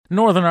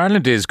Northern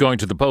Ireland is going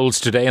to the polls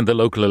today in the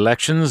local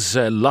elections.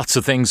 Lots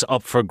of things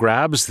up for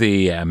grabs.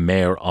 The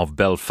mayor of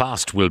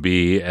Belfast will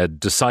be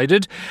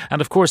decided.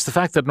 And of course, the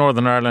fact that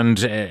Northern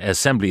Ireland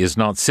Assembly is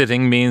not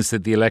sitting means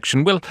that the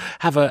election will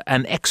have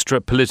an extra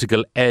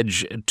political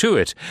edge to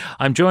it.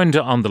 I'm joined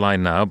on the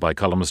line now by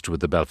columnist with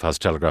the Belfast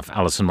Telegraph,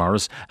 Alison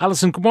Morris.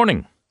 Alison, good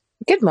morning.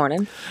 Good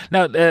morning.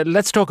 Now,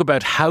 let's talk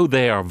about how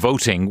they are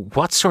voting.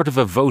 What sort of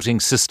a voting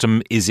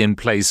system is in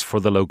place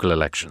for the local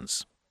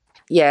elections?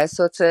 Yeah,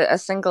 so it's a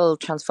single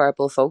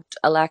transferable vote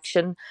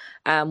election,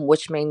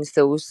 which means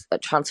those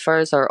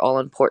transfers are all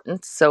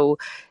important. So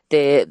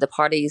the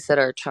parties that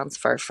are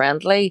transfer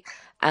friendly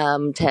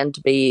tend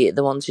to be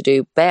the ones who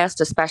do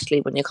best, especially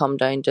when you come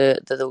down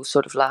to those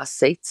sort of last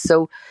seats.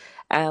 So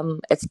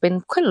it's been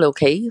quite a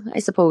low-key, I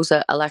suppose,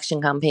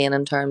 election campaign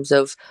in terms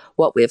of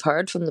what we've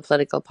heard from the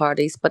political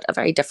parties, but a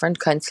very different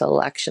council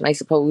election, I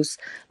suppose,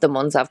 than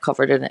ones I've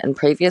covered in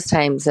previous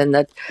times, in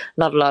that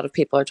not a lot of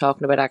people are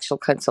talking about actual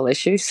council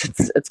issues.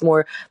 It's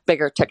more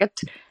bigger ticket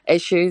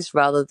issues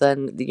rather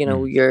than,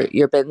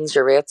 your bins,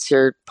 your rates,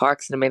 your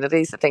parks and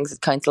amenities, the things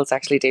that councils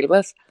actually deal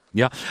with.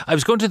 Yeah, I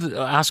was going to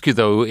ask you,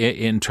 though,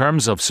 in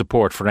terms of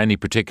support for any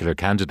particular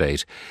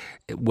candidate,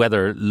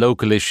 whether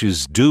local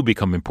issues do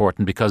become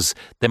important because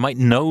they might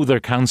know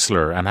their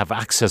councillor and have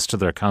access to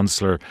their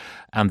councillor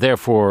and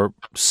therefore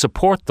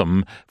support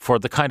them for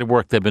the kind of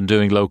work they've been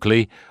doing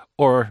locally,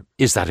 or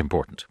is that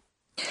important?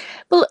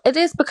 Well, it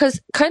is, because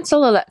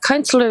councillors,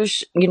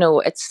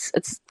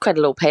 it's quite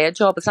a low paid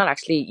job. It's not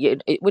actually,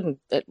 it wouldn't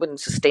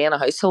sustain a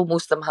household.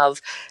 Most of them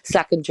have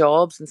second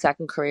jobs and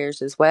second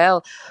careers as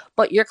well.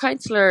 But your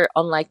councillor,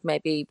 unlike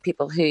maybe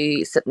people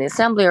who sit in the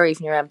assembly or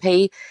even your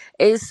MP,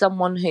 is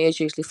someone who is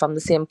usually from the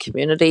same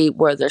community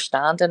where they're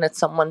standing. It's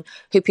someone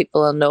who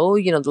people will know.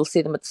 They'll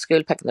see them at the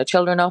school picking their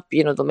children up.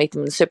 They'll meet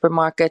them in the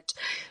supermarket.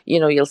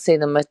 You'll see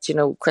them at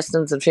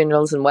christenings and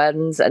funerals and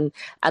weddings, and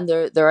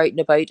they're out and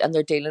about and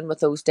they're dealing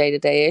with those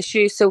day-to-day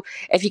issues. So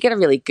if you get a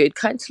really good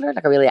councillor,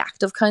 like a really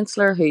active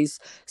councillor, who's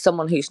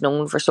someone who's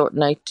known for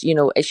sorting out,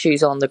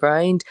 issues on the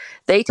ground,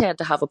 they tend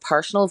to have a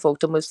personal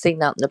vote, and we've seen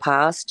that in the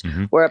past,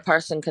 where a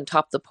person can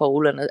top the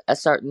poll in a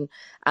certain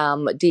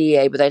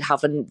DEA without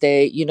having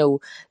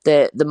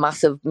the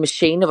massive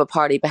machine of a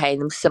party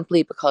behind them,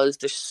 simply because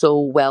they're so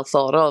well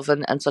thought of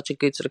and such a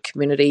good sort of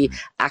community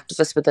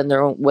activist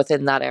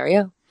within that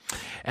area.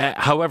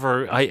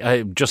 However,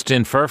 I just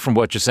infer from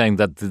what you're saying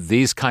that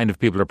these kind of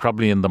people are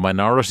probably in the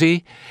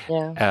minority.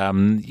 Yeah.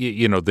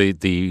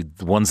 The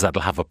ones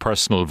that'll have a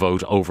personal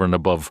vote over and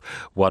above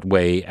what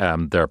way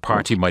their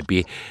party might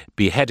be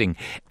heading.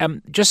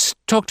 Just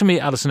talk to me,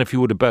 Alison, if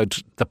you would, about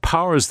the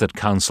powers that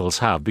councils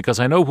have, because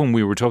I know when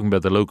we were talking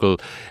about the local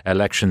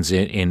elections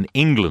in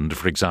England,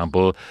 for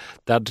example,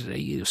 that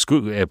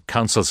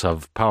councils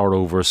have power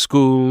over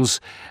schools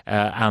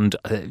and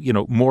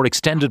more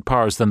extended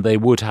powers than they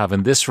would have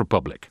in this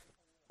republic.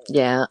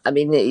 Yeah, I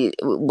mean,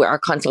 our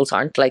councils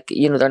aren't like,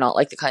 they're not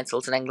like the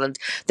councils in England.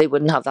 They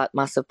wouldn't have that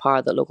massive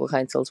power that local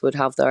councils would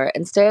have there.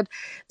 Instead,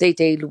 they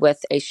deal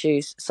with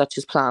issues such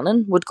as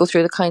planning would go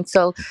through the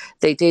council.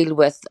 They deal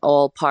with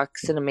all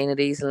parks and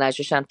amenities and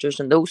leisure centres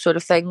and those sort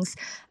of things.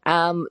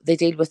 They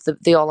deal with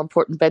the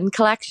all-important bin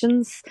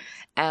collections.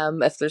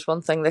 If there's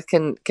one thing that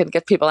can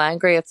get people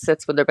angry, it's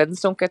when their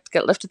bins don't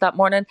get lifted that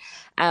morning.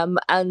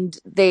 And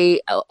they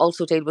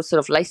also deal with sort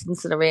of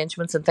licensing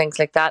arrangements and things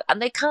like that.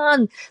 And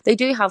they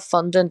do have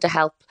funding to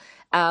help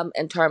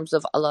in terms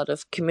of a lot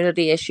of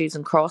community issues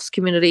and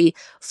cross-community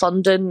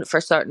funding for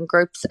certain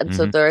groups. And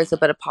so there is a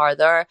bit of power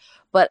there.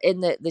 But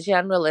in the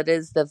general, it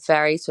is the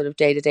very sort of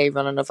day-to-day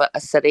running of a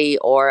city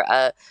or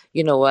a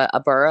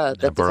borough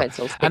that the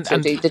council speaks to.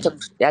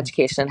 The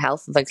education and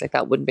health and things like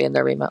that wouldn't be in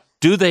their remit.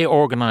 Do they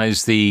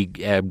organise the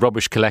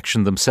rubbish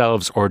collection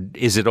themselves, or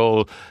is it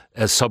all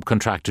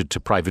subcontracted to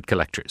private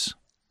collectors?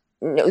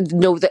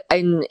 No,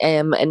 in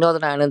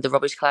Northern Ireland, the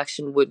rubbish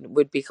collection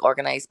would be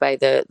organised by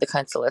the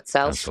council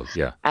itself.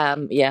 Yeah.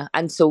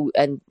 And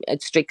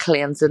street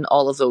cleansing,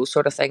 all of those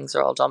sort of things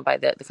are all done by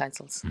the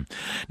councils.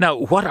 Now,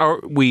 what are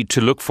we to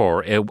look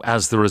for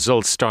as the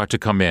results start to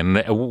come in?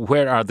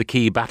 Where are the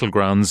key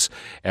battlegrounds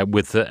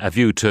with a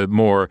view to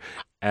more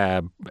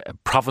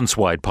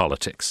province-wide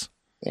politics?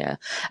 Yeah,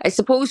 I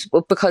suppose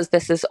because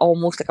this is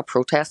almost like a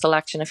protest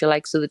election, if you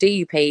like. So the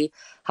DUP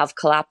have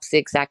collapsed the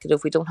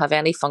executive. We don't have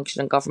any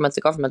functioning government.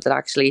 The government that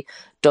actually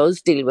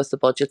does deal with the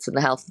budgets and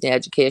the health and the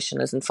education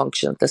isn't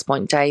functioning at this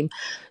point in time.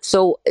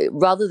 So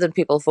rather than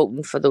people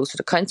voting for those sort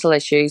of council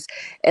issues,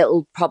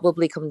 it'll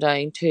probably come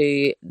down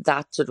to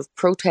that sort of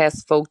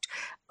protest vote.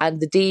 And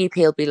the DUP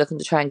will be looking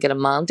to try and get a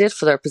mandate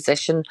for their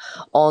position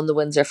on the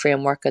Windsor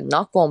framework and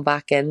not going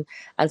back in.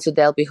 And so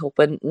they'll be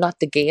hoping not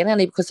to gain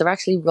any, because they're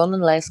actually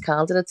running less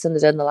candidates than they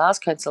did in the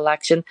last council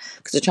election,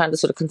 because they're trying to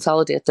sort of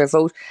consolidate their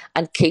vote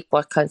and keep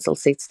what council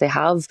seats they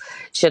have.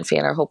 Sinn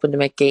Féin are hoping to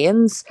make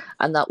gains,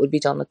 and that would be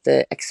done at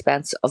the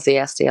expense of the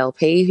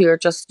SDLP, who are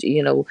just,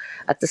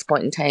 at this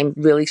point in time,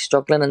 really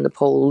struggling in the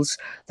polls.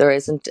 There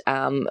isn't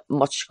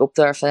much scope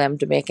there for them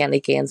to make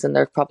any gains, and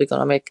they're probably going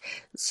to make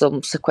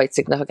some quite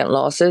significant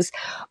losses. caucuses.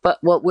 But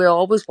what we're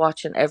always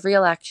watching every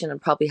election,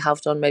 and probably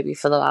have done maybe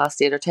for the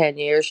last 8 or 10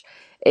 years,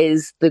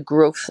 is the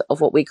growth of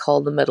what we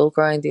call the middle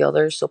ground, the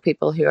others. So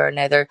people who are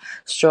neither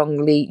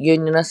strongly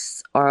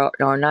unionists or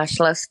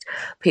nationalist,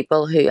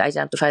 people who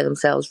identify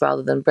themselves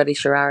rather than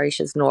British or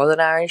Irish as Northern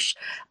Irish,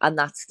 and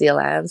that's the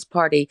Alliance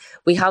Party.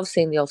 We have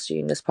seen the Ulster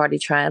Unionist Party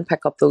try and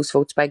pick up those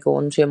votes by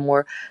going to a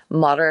more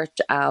moderate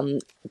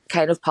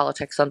kind of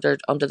politics under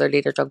their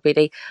leader, Doug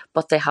Beattie,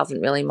 but they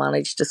haven't really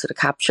managed to sort of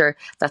capture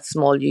that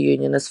small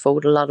unionist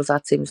vote. A lot of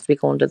that seems to be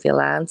going to the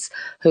Alliance,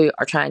 who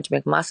are trying to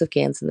make massive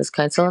gains in this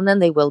council, and then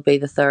they will be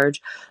the third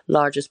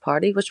largest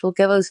party, which will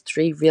give us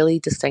 3 really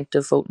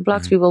distinctive voting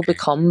blocks. We will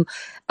become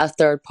a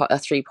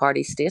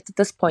 3-party state at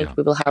this point.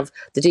 We will have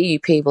the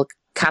DUP will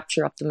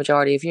capture up the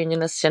majority of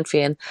unionists, Sinn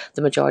Féin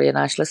the majority of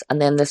nationalists,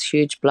 and then this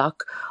huge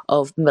block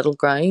of middle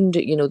ground,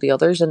 the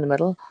others in the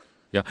middle.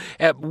 Yeah.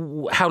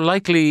 How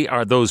likely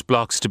are those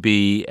blocks to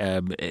be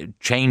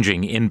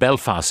changing in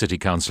Belfast City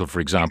Council, for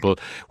example,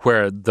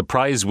 where the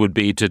prize would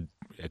be to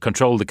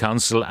control the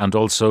council and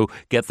also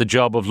get the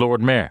job of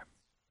Lord Mayor?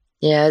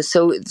 Yeah,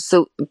 so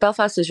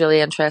Belfast is really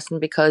interesting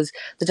because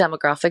the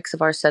demographics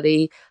of our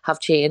city have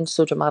changed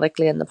so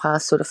dramatically in the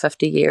past sort of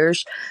 50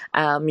 years.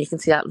 You can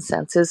see that in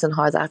census and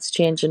how that's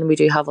changing. We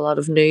do have a lot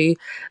of new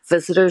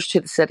visitors to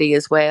the city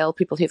as well.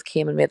 People who've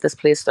came and made this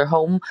place their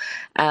home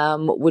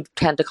would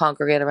tend to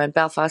congregate around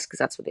Belfast because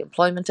that's where the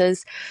employment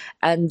is.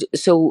 And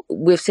so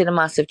we've seen a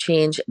massive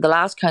change. The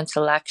last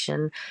council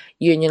election,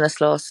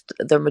 Unionists lost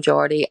their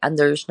majority, and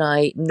there's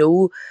now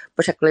no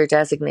particular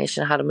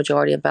designation had a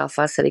majority in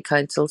Belfast City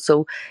Council.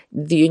 So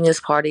the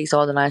Unionist parties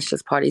or the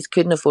Nationalist parties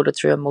couldn't have voted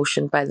through a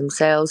motion by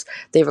themselves.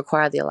 They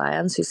require the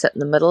Alliance, who sit in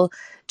the middle,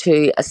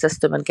 to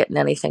assist them in getting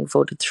anything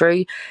voted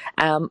through.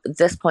 At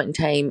this point in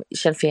time,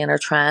 Sinn Féin are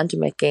trying to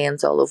make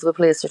gains all over the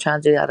place. They're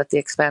trying to do that at the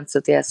expense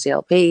of the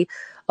SDLP,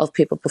 of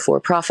people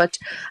before profit.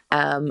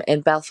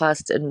 In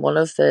Belfast, in one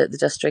of the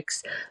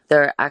districts,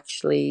 they're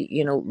actually,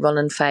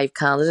 running 5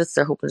 candidates.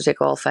 They're hoping to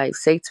take all 5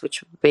 seats,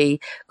 which would be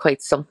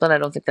quite something. I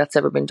don't think that's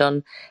ever been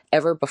done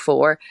ever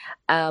before.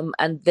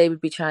 And they would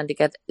be trying to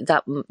get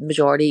that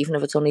majority, even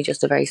if it's only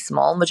just a very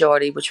small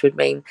majority, which would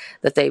mean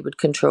that they would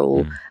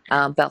control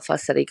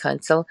Belfast City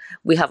Council.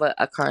 We have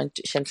a current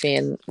Sinn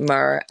Féin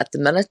mayor at the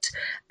minute.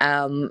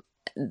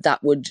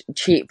 That would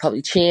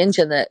probably change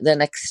in the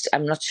next.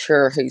 I'm not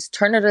sure whose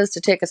turn it is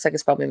to take. I think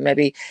it's probably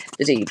maybe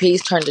the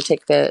DUP's turn to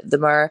take the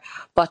mayor.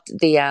 But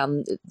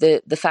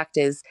the fact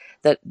is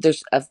that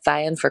there's a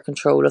vying for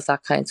control of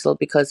that council,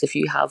 because if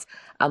you have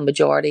a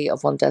majority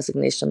of one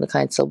designation in the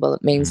council, well,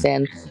 it means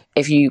then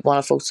if you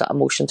want to vote a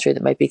motion through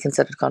that might be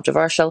considered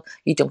controversial,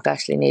 you don't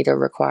actually need or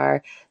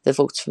require the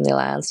votes from the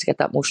Alliance to get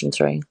that motion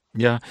through.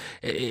 Yeah,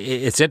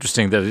 it's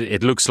interesting that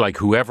it looks like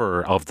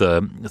whoever of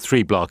the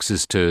 3 blocks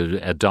is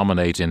to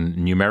dominate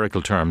in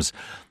numerical terms,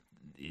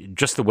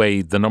 just the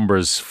way the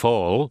numbers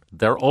fall,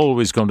 they're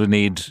always going to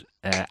need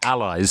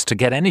allies to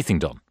get anything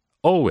done.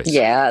 Always.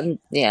 Yeah,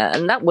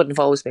 and that wouldn't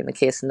have always been the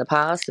case in the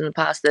past. In the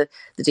past, the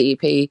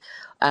DUP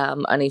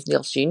and even the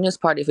Ulster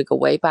Unionist Party, if we go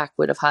way back,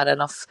 would have had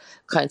enough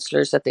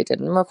councillors that they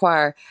didn't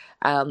require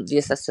the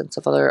assistance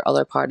of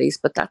other parties.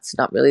 But that's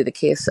not really the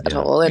case at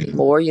all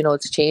anymore.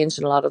 It's changed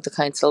in a lot of the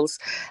councils,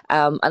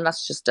 and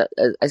that's just,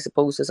 I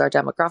suppose, as our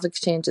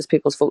demographics change, as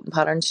people's voting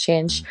patterns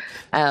change,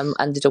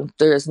 and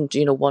there isn't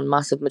one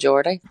massive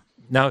majority.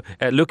 Now,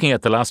 looking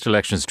at the last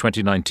elections,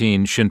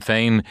 2019, Sinn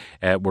Féin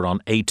were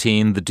on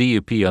 18, the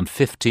DUP on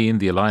 15,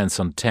 the Alliance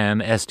on 10,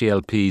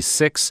 SDLP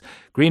 6,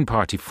 Green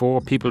Party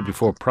 4, People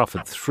Before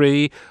Profit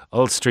 3,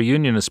 Ulster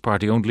Unionist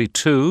Party only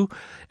 2,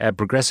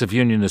 Progressive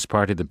Unionist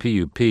Party, the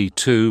PUP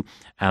 2,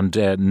 and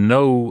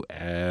no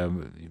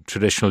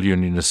traditional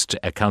unionist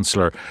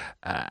councillor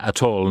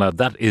at all. Now,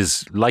 that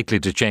is likely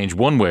to change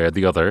one way or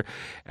the other,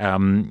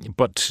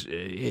 but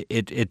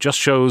it just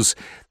shows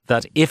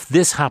that if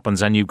this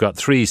happens and you've got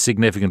 3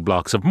 significant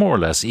blocks of more or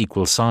less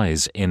equal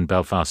size in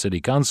Belfast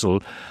City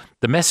Council,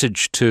 the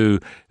message to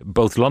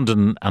both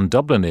London and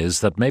Dublin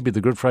is that maybe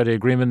the Good Friday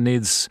Agreement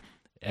needs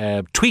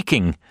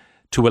tweaking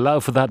to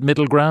allow for that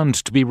middle ground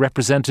to be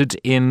represented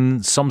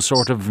in some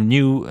sort of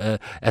new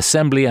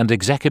assembly and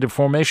executive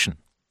formation.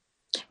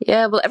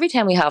 Yeah, well, every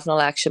time we have an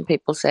election,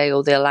 people say,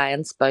 the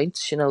Alliance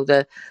bounce,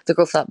 the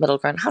growth of that middle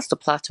ground has to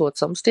plateau at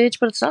some stage,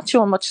 but it's not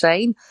showing much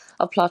sign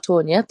of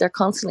plateauing yet. They're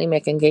constantly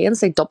making gains.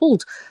 They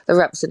doubled the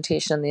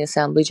representation in the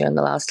Assembly during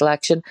the last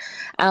election.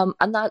 And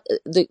that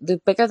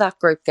the bigger that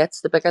group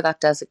gets, the bigger that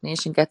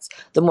designation gets,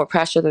 the more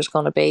pressure there's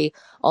going to be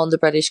on the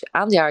British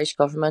and the Irish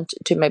government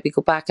to maybe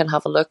go back and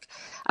have a look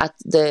at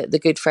the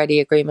Good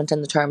Friday Agreement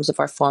in the terms of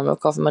our form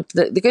of government.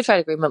 The Good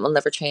Friday Agreement will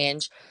never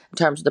change in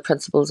terms of the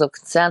principles of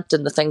consent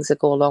and the things that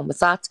go along with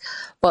that.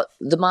 But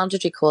the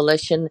mandatory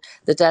coalition,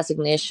 the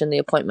designation, the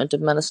appointment of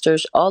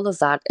ministers, all of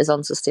that is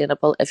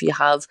unsustainable if you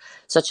have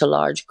such a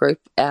large group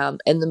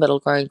in the middle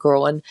ground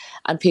growing,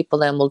 and people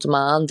then will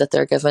demand that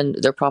they're given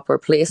their proper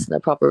place and their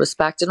proper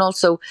respect. And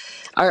also,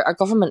 our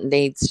government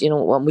needs,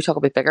 when we talk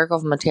about bigger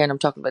government here, and I'm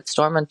talking about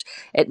Stormont,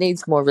 it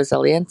needs more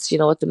resilience.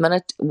 At the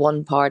minute,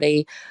 one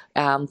party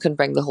can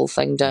bring the whole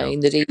thing down.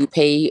 The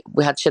DUP,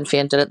 we had Sinn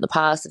Féin did it in the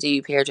past, the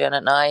DUP are doing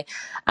it now.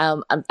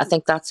 And I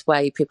think that's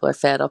why people are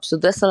fed up. So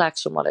this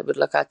election, what I would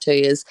look at too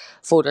is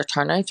voter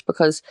turnout,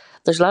 because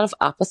there's a lot of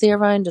apathy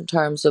around in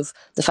terms of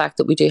the fact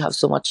that we do have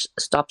so much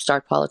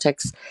stop-start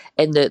politics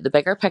in the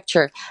bigger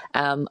picture.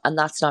 And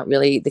that's not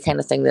really the kind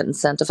of thing that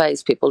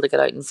incentivises people to get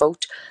out and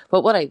vote.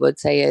 But what I would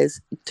say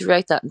is,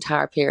 throughout that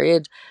entire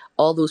period,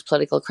 all those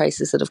political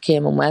crises that have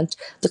came and went,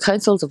 the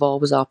councils have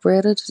always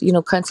operated.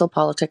 Council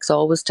politics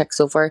always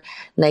ticks over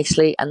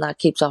nicely, and that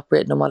keeps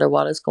operating no matter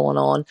what is going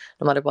on,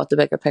 no matter what the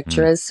bigger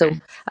picture is. So,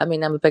 I'm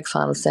a big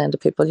fan of saying to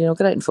people,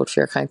 get out and vote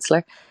for your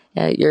councillor.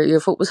 Your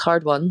vote was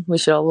hard won. We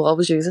should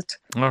always use it.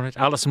 All right.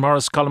 Alison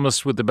Morris,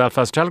 columnist with the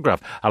Belfast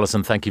Telegraph.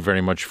 Alison, thank you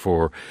very much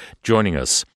for joining us.